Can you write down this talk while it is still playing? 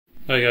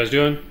How you guys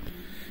doing?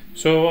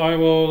 So I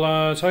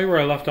will tell you where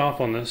I left off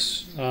on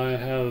this. I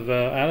have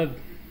added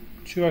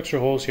 2 extra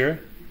holes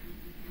here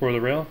for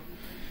the rail,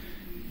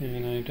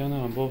 and I've done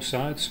that on both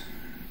sides.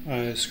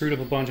 I screwed up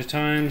a bunch of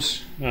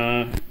times.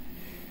 On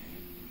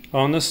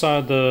this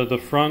side, the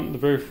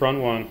very front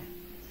one,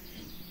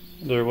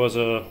 there was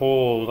a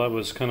hole that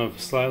was kind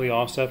of slightly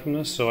offset from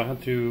this, so I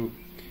had to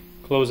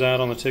close that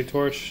on the TIG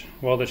torch,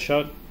 weld it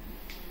shut,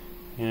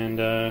 and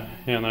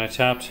then I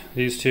tapped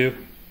these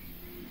 2.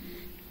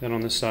 Then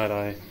on this side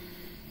I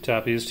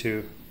tapped these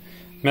 2.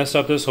 Messed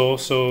up this hole,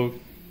 so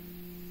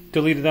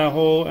deleted that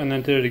hole and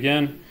then did it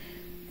again,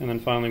 and then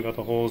finally got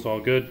the holes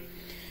all good.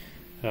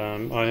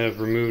 I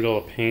have removed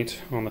all the paint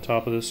on the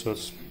top of this, so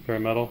it's bare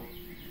metal.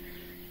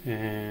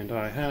 And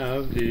I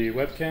have the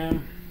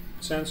webcam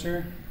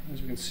sensor,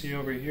 as you can see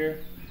over here.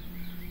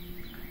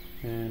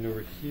 And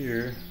over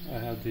here I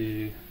have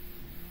the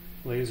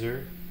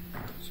laser.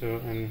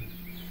 So, and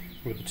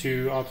with the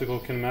 2 optical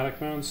kinematic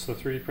mounts, the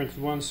 3D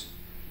printed ones.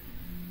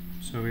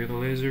 So we got the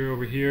laser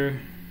over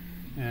here,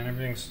 and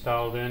everything's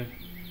dialed in.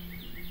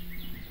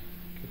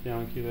 Get the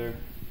Allen key there.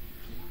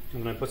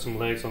 And then I put some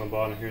legs on the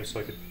bottom here so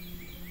I could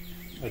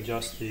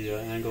adjust the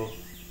angle,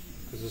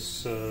 because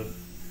this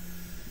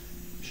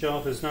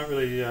shelf is not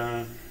really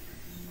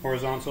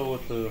horizontal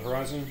with the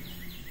horizon.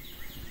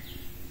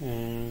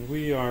 And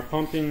we are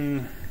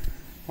pumping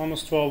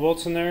almost 12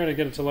 volts in there to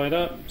get it to light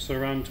up. So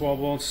around 12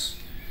 volts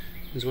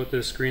is what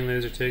this green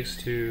laser takes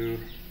to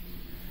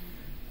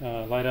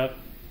light up.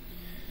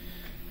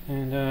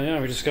 And yeah,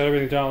 we just got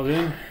everything dialed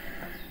in.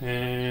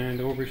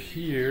 And over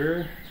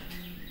here,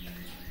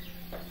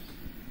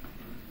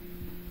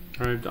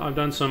 I've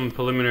done some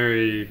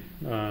preliminary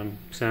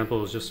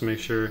samples just to make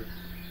sure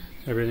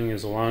everything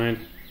is aligned.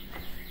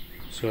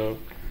 So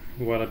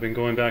what I've been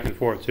going back and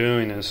forth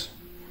doing is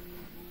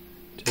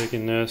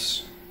taking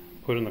this,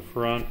 put it in the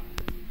front,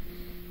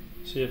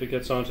 see if it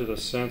gets onto the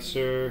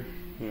sensor,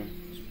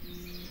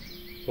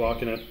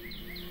 blocking it.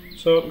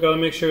 So I've got to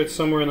make sure it's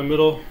somewhere in the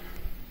middle.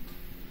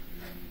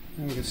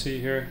 And you can see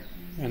here,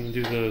 and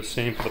do the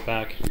same for the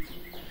back.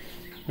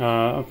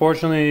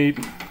 Unfortunately,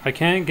 I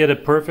can't get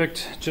it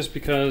perfect just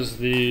because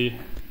the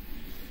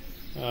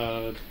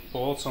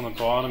bolts on the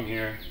bottom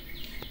here,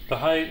 the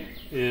height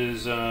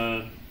is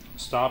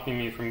stopping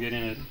me from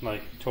getting it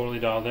like totally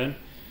dialed in.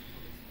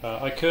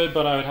 I could,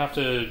 but I would have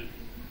to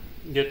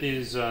get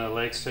these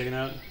legs taken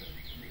out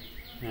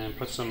and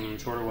put some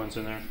shorter ones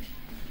in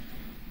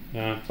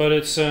there. But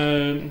it's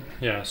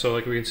yeah. So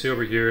like we can see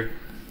over here,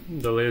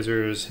 the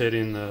laser is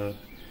hitting the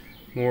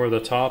more of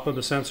the top of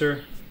the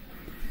sensor.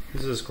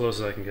 This is as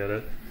close as I can get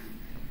it,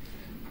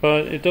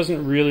 but it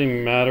doesn't really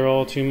matter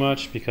all too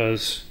much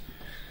because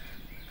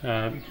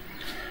in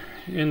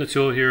the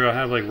tool here I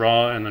have like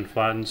raw and then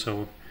flattened.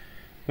 So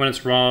when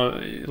it's raw,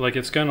 like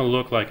it's gonna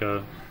look like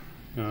a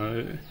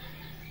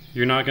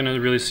you're not gonna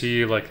really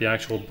see like the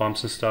actual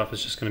bumps and stuff.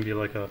 It's just gonna be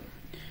like a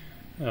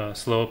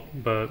slope.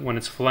 But when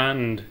it's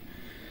flattened,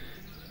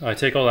 I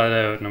take all that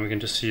out and we can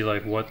just see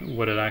like what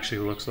it actually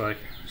looks like.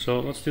 So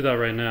let's do that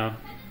right now.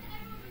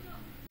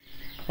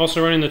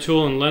 Also running the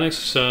tool in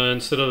Linux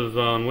instead of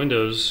on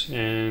Windows,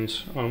 and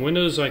on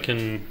Windows I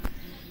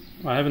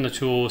have in the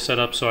tool set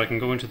up so I can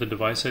go into the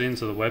device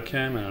settings of the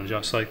webcam and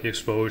adjust like the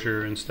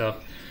exposure and stuff.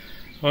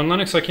 On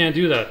Linux I can't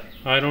do that.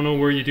 I don't know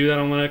where you do that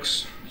on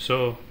Linux.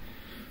 So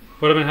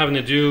what I've been having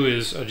to do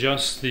is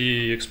adjust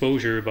the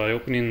exposure by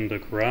opening the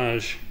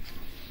garage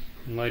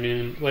and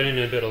letting in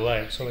a bit of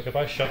light. So like if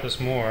I shut this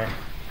more,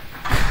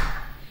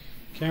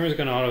 camera's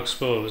gonna auto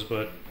expose,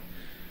 but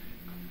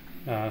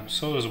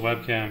so does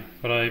webcam.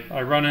 But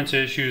I run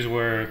into issues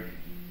where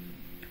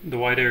the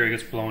white area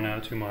gets blown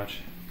out too much.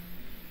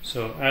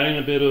 So adding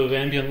a bit of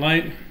ambient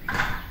light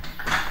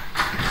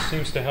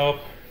seems to help.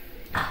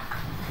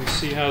 You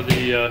see how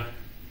the like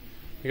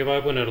if I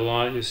open it a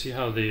lot, you see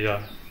how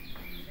the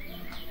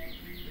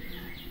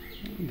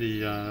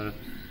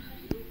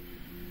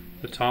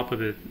top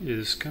of it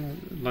is kind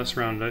of less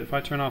rounded. If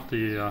I turn off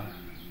the I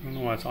don't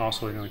know why it's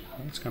oscillating like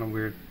that. It's kind of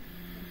weird.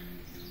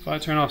 If I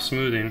turn off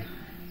smoothing,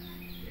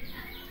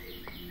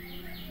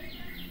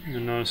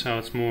 you'll notice how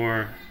it's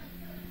more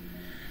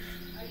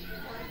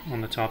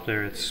on the top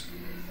there. It's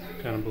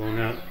kind of blown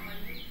out.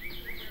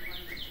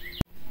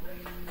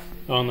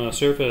 On the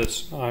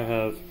surface, I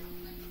have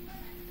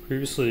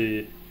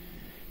previously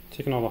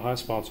taken all the high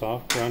spots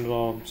off, ground it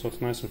all so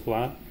it's nice and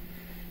flat.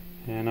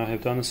 And I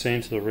have done the same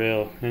to the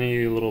rail.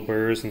 Any little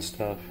burrs and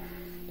stuff,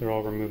 they're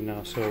all removed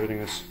now, so everything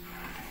is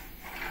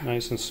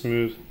nice and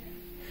smooth.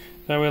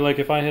 That way, like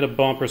if I hit a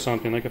bump or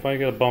something, like if I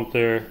get a bump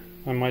there,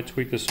 I might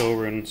tweak this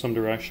over in some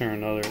direction or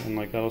another, and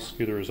like that'll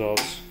skew the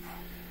results.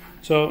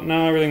 So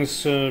now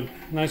everything's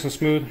nice and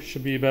smooth,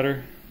 should be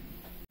better.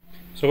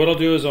 So what I'll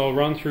do is I'll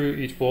run through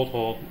each bolt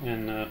hole,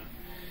 and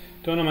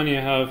don't know how many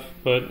I have,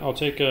 but I'll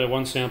take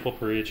 1 sample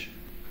per each.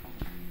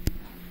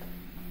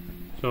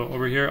 So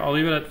over here, I'll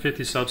leave it at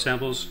 50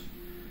 subsamples,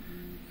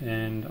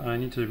 and I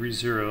need to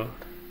re-zero.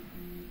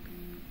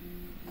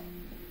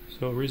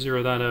 So I'll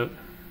re-zero that out.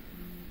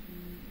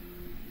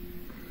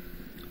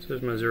 So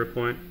there's my 0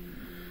 point.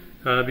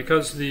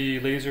 Because the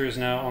laser is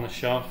now on the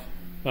shelf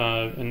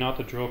and not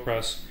the drill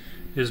press,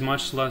 is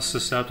much less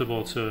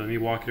susceptible to me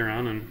walking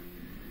around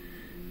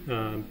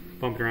and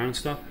bumping around and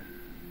stuff.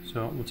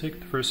 So we'll take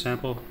the first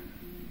sample.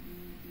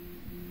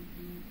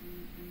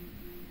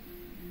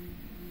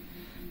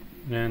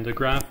 And the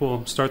graph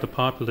will start to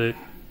populate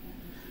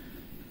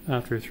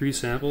after 3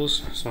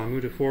 samples, so I'll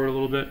move it forward a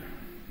little bit.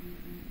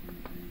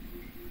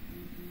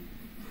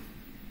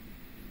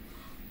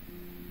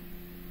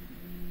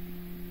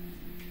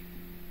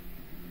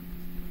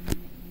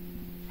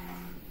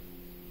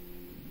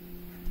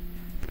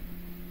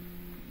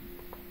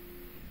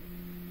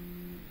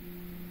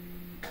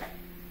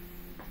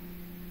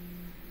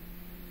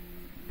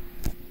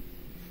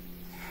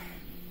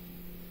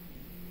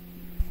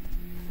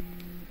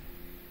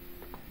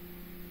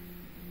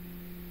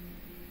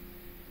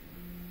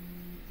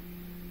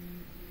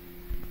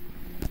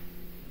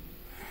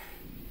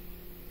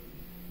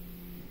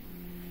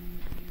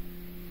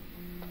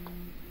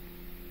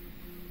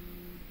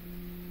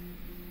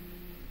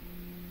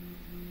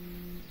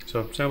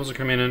 So samples are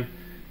coming in.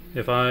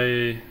 If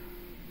I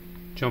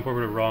jump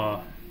over to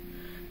raw,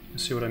 you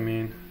see what I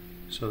mean.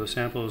 So the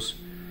samples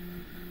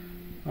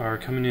are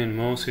coming in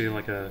mostly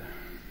like a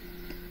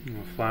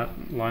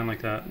flat line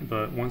like that,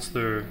 but once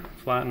they're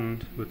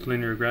flattened with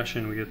linear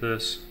regression, we get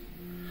this.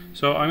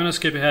 So I'm going to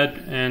skip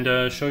ahead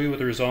and show you what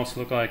the results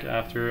look like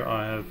after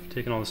I have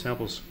taken all the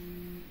samples.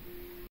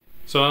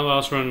 So that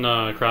last run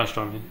crashed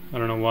on me. I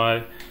don't know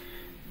why.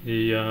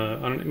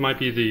 It might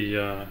be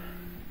the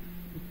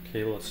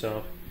cable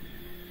itself.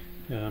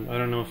 I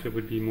don't know if it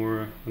would be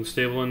more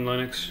unstable in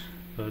Linux,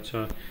 but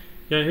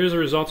yeah, here's the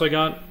results I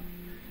got.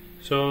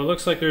 So it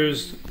looks like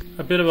there's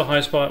a bit of a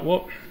high spot,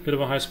 bit of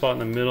a high spot in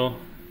the middle,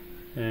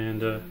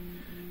 and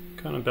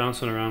kind of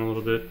bouncing around a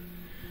little bit.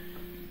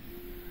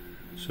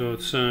 So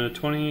it's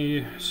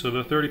 20, so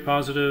the 30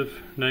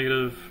 positive,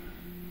 negative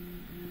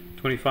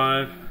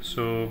 25,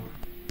 so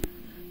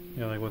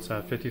yeah, like what's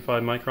that,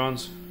 55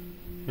 microns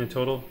in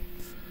total.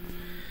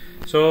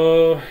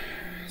 So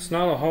it's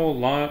not a whole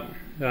lot.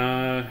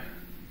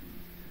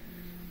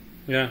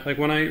 Yeah, like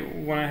when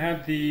I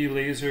had the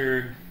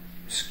laser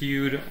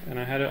skewed and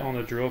I had it on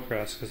the drill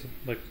press, because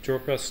like the drill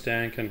press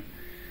stand can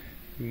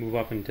move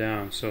up and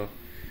down, so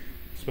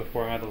it's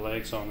before I had the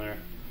legs on there.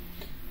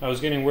 I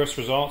was getting worse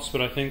results,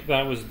 but I think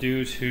that was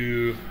due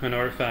to an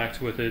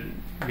artifact with it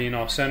being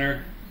off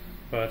center.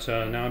 But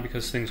now,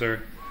 because things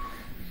are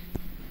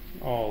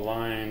all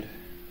aligned,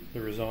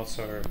 the results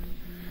are,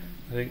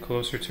 I think,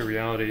 closer to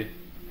reality.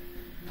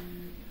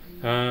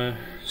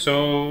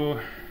 So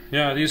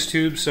yeah, these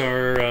tubes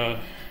are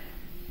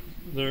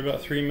they're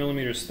about 3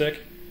 millimeters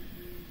thick.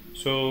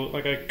 So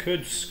like I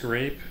could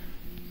scrape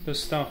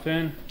this stuff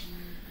in.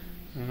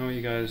 I don't know what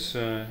you guys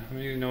let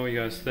me know what you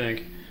guys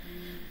think.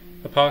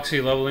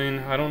 Epoxy leveling,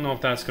 I don't know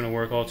if that's going to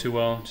work all too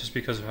well just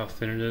because of how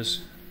thin it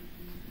is.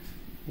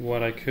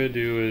 What I could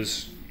do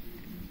is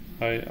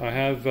I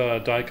have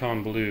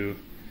Dicon blue.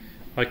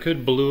 I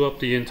could blue up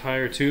the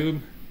entire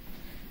tube,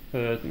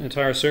 the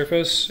entire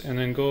surface, and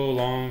then go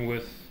along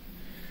with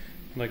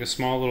like a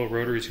small little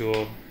rotary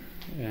tool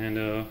and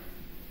a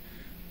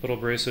little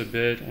abrasive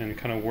bit and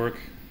kind of work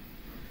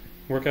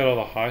out all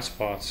the high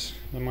spots.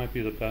 That might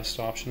be the best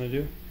option to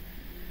do.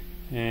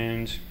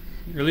 And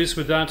at least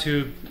with that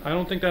tube, I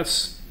don't think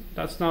that's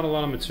not a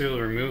lot of material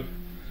to remove.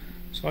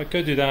 So I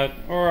could do that,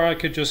 or I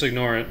could just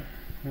ignore it.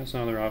 That's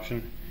another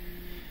option.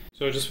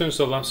 So I just finished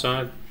the left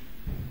side.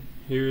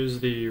 Here's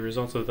the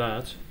results of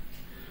that.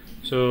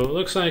 So it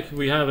looks like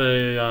we have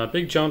a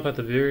big jump at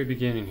the very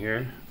beginning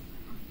here,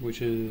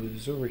 which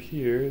is over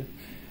here.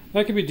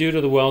 That could be due to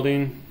the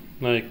welding.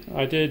 Like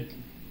I did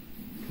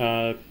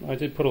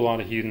put a lot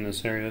of heat in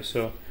this area,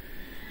 so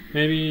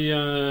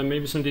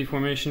maybe some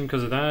deformation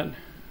because of that.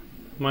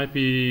 Might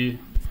be,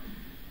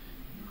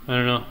 I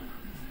don't know.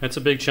 It's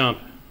a big jump.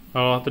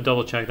 I'll have to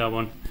double check that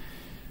one.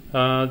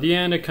 The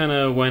end, it kind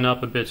of went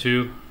up a bit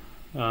too,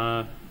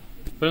 but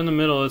in the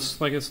middle, it's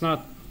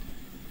not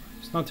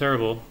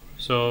terrible.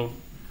 So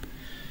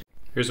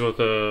here's what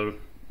the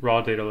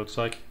raw data looks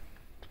like.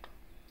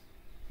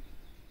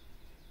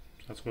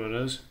 That's what it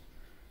is,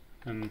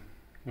 and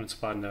when it's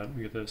flattened out,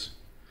 we get this.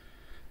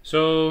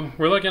 So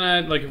we're looking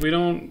at, like, if we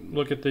don't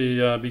look at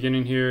the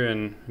beginning here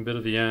and a bit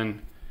of the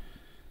end,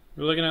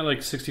 we're looking at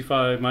like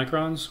 65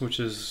 microns, which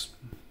is,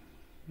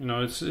 you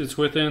know, it's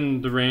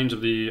within the range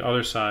of the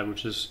other side,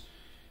 which is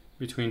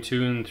between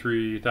 2 and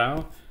 3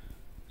 thou.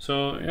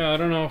 So yeah, I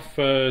don't know if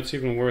it's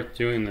even worth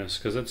doing this,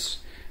 because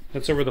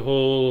that's over the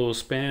whole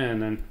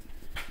span, and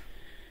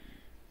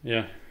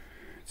yeah,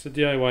 it's a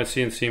DIY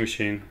CNC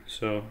machine.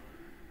 So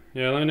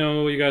yeah, let me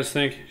know what you guys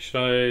think. Should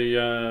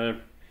I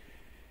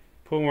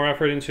put more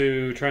effort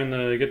into trying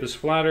to get this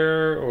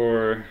flatter,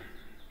 or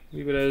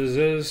leave it as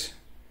is?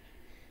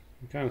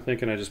 I'm kind of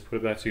thinking I just put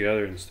it back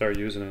together and start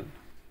using it.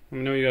 Let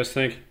me know what you guys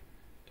think.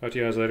 Talk to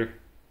you guys later.